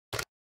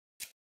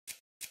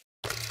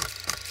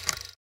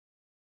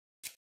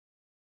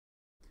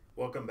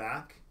Welcome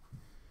back.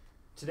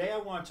 Today I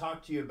want to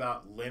talk to you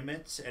about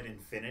limits at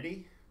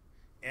infinity.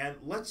 And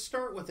let's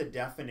start with a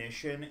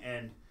definition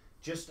and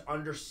just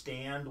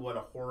understand what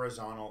a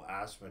horizontal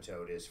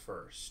asymptote is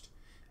first.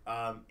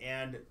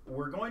 And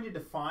we're going to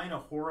define a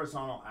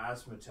horizontal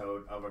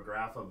asymptote of a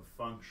graph of a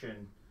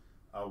function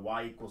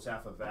y equals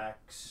f of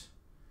x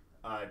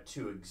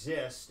to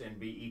exist and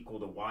be equal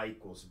to y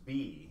equals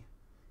b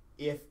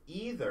if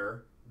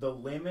either the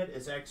limit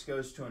as x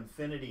goes to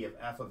infinity of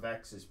f of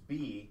x is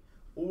b,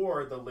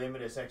 or the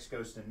limit as x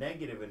goes to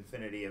negative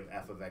infinity of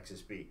f of x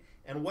is b.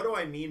 And what do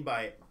I mean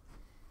by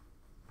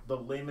the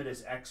limit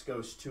as x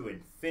goes to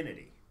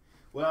infinity?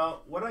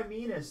 Well, what I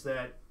mean is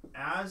that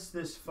as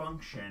this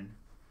function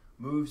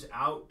moves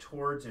out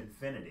towards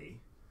infinity,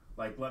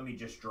 like let me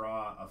just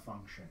draw a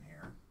function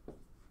here.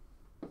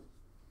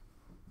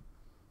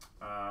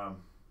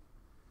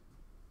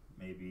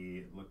 Maybe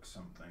it looks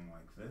something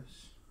like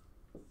this.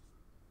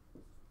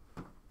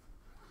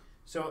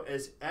 So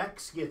as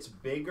x gets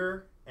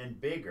bigger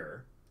and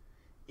bigger,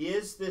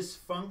 is this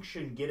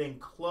function getting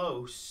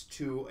close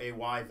to a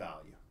y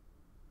value?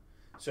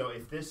 So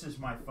if this is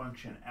my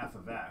function f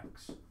of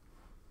x,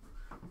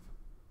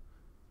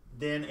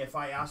 then if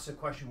I ask the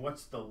question,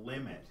 what's the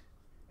limit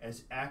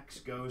as x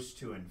goes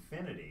to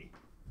infinity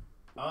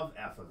of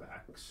f of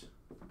x?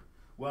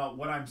 Well,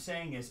 what I'm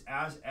saying is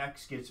as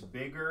x gets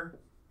bigger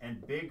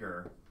and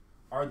bigger,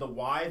 are the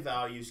y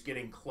values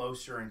getting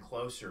closer and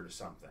closer to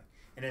something?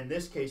 And in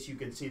this case, you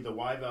can see the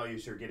y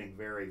values are getting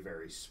very,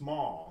 very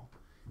small,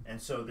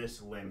 and so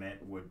this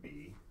limit would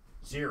be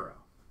 0.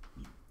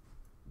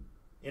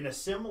 In a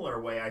similar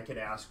way, I could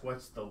ask,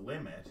 what's the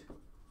limit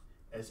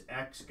as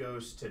x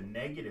goes to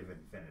negative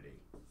infinity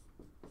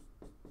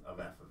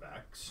of f of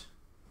x?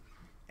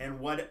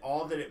 And what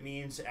all that it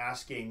means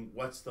asking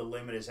what's the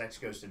limit as x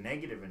goes to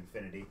negative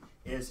infinity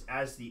is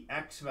as the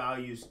x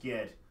values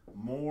get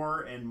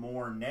more and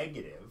more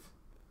negative,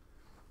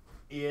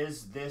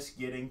 is this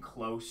getting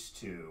close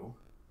to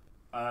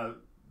a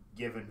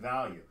given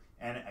value?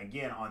 And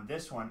again, on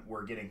this one,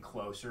 we're getting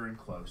closer and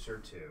closer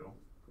to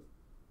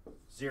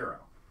 0.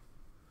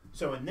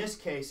 So in this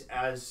case,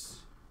 as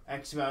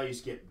x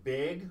values get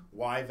big,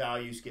 y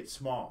values get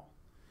small.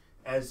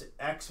 As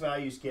x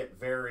values get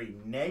very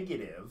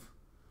negative,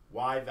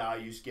 y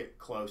values get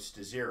close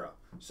to 0.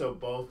 So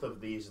both of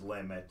these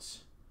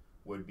limits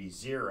would be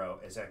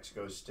 0 as x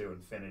goes to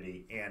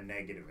infinity and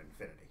negative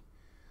infinity.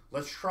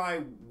 Let's try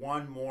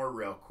one more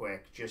real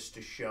quick just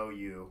to show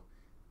you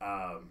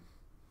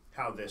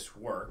how this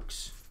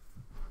works.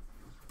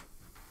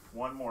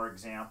 One more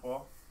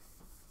example.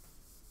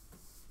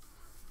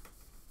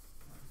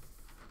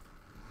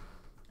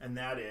 And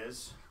that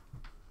is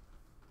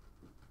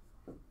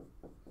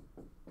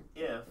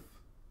if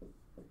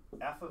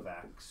f of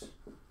x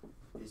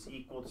is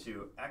equal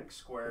to x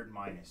squared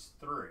minus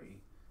 3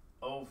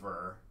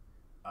 over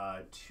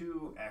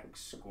 2x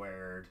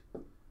squared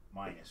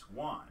minus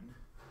 1,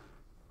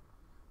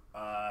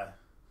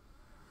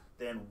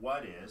 then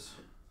what is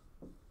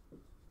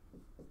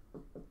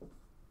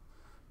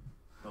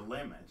the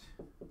limit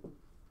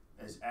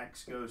as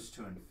x goes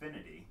to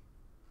infinity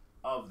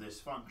of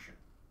this function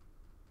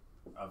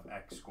of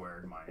x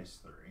squared minus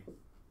 3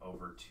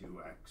 over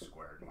 2x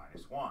squared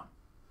minus 1?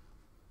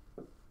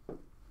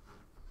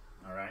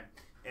 All right,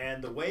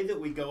 and the way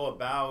that we go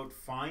about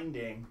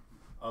finding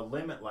a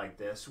limit like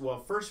this, well,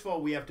 first of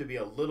all, we have to be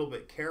a little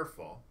bit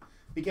careful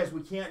because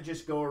we can't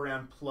just go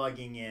around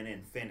plugging in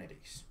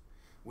infinities.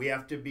 We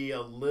have to be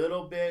a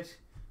little bit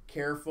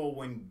careful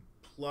when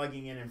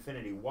plugging in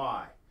infinity.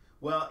 Why?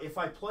 Well, if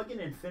I plug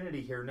in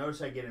infinity here,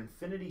 notice I get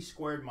infinity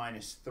squared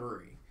minus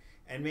 3.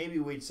 And maybe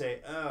we'd say,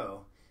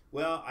 oh,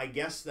 well, I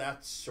guess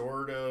that's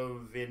sort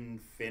of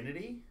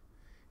infinity.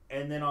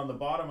 And then on the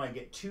bottom, I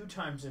get 2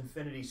 times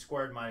infinity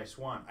squared minus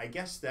 1. I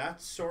guess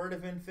that's sort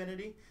of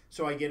infinity.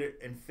 So I get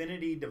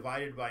infinity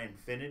divided by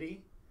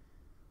infinity.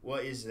 Well,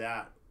 is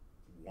that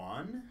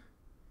 1?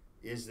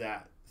 Is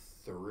that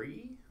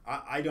 3?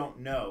 I don't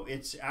know.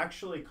 It's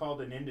actually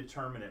called an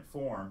indeterminate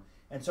form.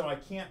 And so I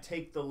can't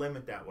take the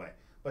limit that way.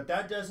 But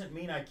that doesn't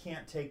mean I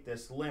can't take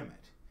this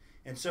limit.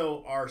 And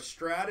so our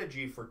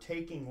strategy for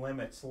taking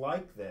limits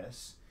like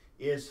this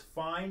is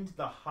find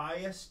the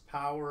highest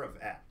power of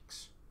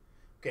x.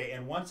 Okay,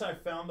 and once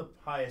I've found the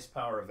highest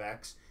power of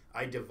x,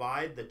 I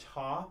divide the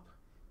top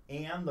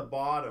and the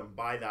bottom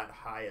by that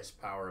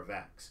highest power of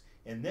x.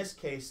 In this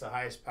case, the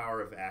highest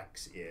power of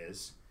x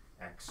is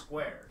x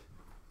squared.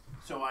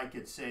 So I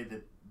could say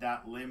that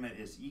that limit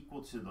is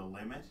equal to the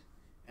limit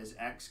as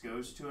x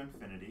goes to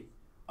infinity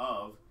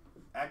of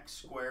x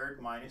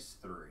squared minus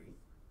 3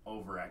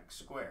 over x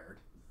squared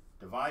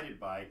divided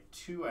by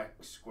 2x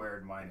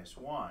squared minus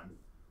 1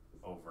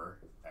 over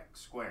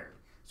x squared.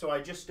 So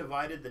I just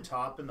divided the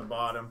top and the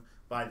bottom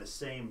by the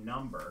same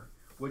number,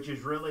 which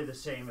is really the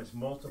same as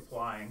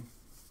multiplying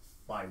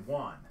by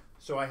 1.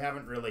 So I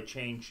haven't really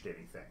changed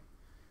anything.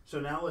 So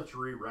now let's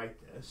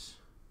rewrite this.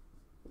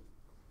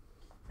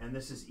 And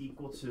this is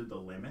equal to the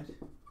limit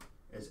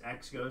as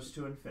x goes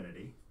to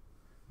infinity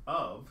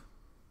of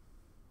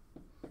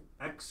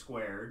x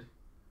squared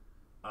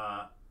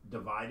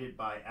divided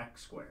by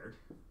x squared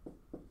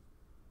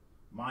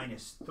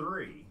minus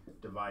 3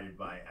 divided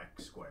by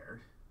x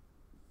squared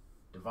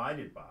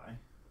divided by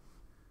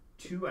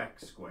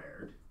 2x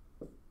squared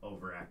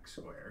over x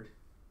squared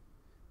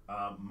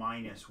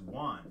minus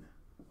 1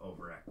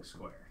 over x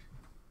squared.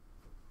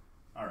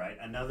 All right,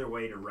 another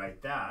way to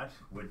write that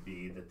would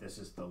be that this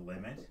is the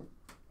limit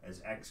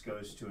as x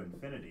goes to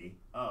infinity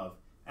of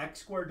x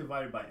squared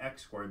divided by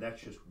x squared,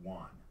 that's just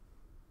 1.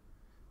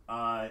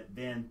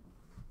 Then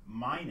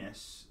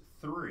minus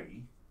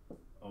 3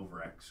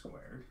 over x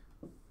squared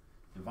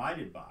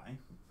divided by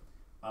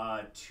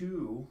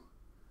 2x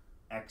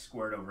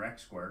squared over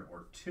x squared,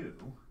 or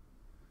 2,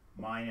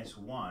 minus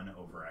 1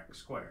 over x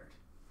squared.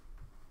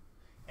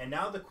 And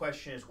now the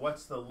question is,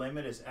 what's the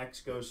limit as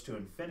x goes to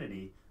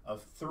infinity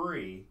of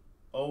 3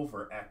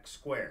 over x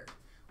squared?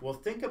 Well,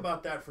 think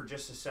about that for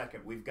just a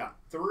second. We've got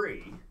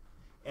 3,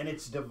 and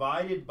it's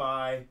divided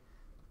by,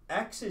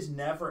 x is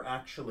never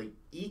actually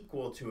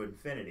equal to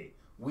infinity.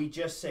 We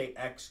just say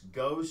x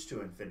goes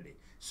to infinity.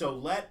 So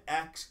let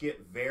x get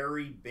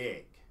very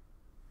big.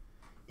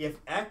 If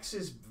x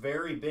is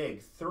very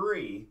big,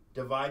 3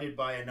 divided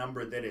by a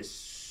number that is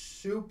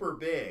super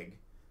big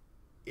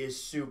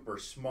is super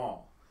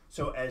small.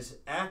 So as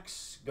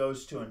x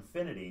goes to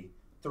infinity,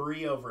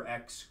 3 over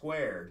x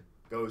squared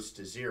goes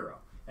to 0.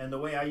 And the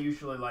way I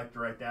usually like to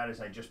write that is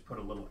I just put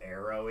a little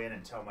arrow in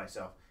and tell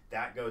myself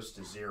that goes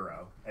to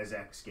 0 as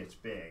x gets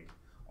big.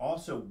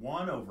 Also,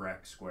 1 over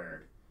x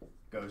squared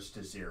goes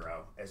to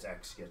 0 as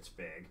x gets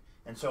big.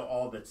 And so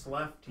all that's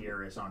left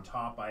here is, on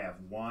top I have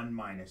 1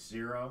 minus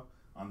 0.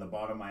 On the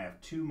bottom I have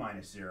 2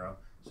 minus 0.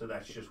 So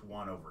that's just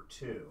 1 over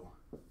 2.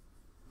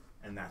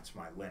 And that's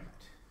my limit.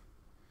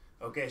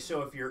 Okay,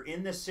 so if you're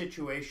in this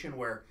situation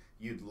where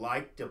you'd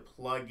like to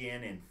plug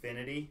in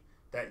infinity,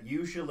 that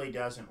usually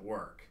doesn't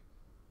work.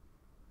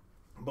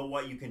 But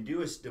what you can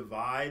do is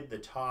divide the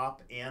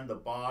top and the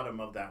bottom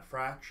of that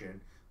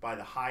fraction by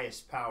the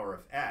highest power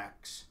of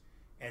x,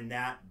 and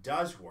that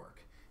does work.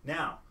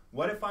 Now,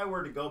 what if I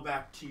were to go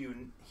back to you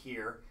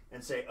here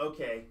and say,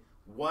 okay,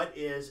 what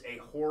is a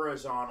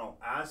horizontal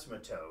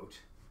asymptote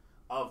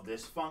of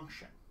this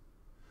function?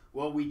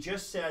 Well, we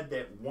just said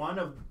that one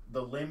of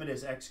the limit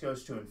as x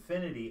goes to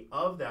infinity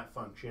of that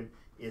function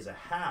is a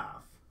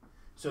half.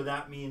 So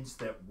that means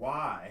that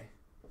y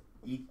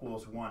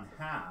equals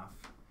 1/2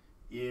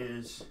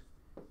 is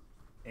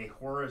a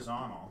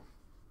horizontal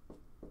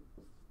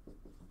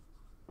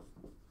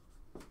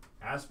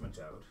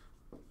asymptote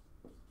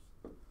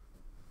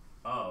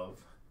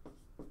of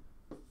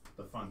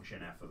the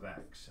function f of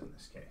x in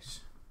this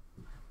case.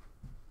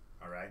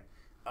 All right.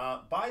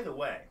 By the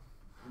way,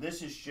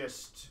 this is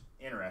just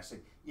interesting.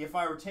 If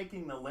I were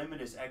taking the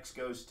limit as x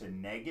goes to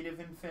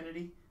negative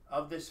infinity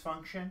of this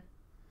function,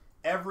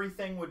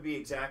 everything would be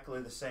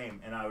exactly the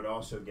same, and I would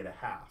also get a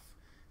half.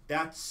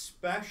 That's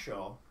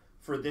special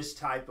for this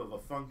type of a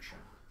function.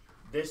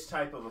 This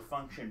type of a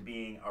function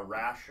being a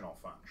rational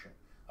function,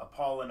 a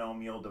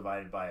polynomial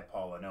divided by a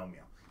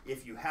polynomial.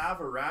 If you have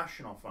a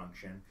rational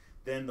function,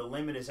 then the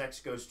limit as x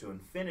goes to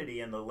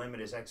infinity and the limit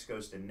as x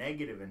goes to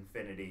negative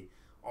infinity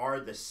are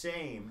the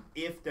same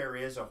if there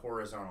is a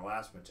horizontal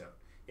asymptote.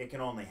 It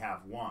can only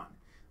have one.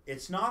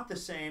 It's not the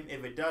same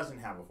if it doesn't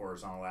have a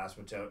horizontal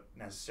asymptote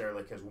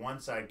necessarily, because one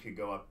side could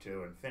go up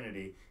to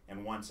infinity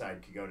and one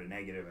side could go to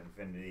negative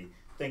infinity.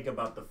 Think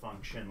about the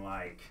function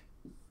like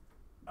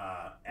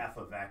f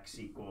of x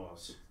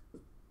equals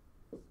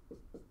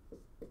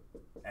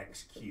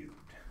x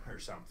cubed or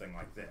something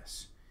like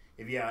this.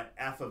 If you have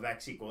f of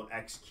x equal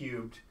x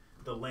cubed,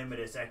 the limit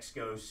as x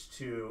goes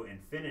to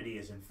infinity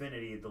is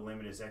infinity. The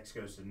limit as x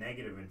goes to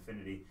negative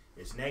infinity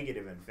is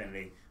negative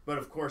infinity. But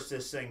of course,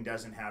 this thing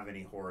doesn't have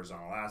any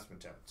horizontal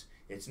asymptotes.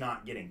 It's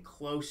not getting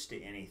close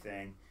to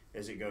anything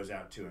as it goes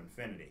out to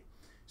infinity.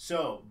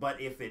 So,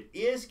 but if it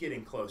is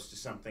getting close to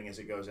something as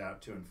it goes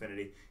out to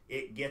infinity,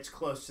 it gets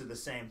close to the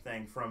same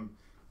thing from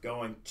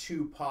going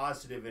to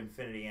positive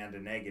infinity and to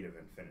negative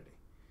infinity.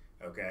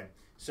 Okay?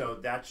 So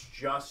that's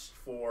just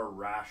for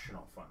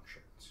rational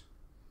functions.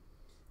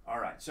 All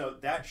right, so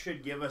that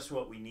should give us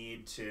what we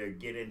need to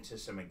get into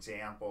some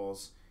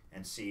examples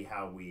and see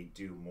how we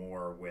do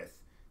more with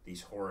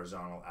these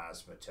horizontal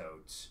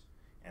asymptotes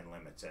and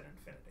limits at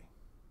infinity.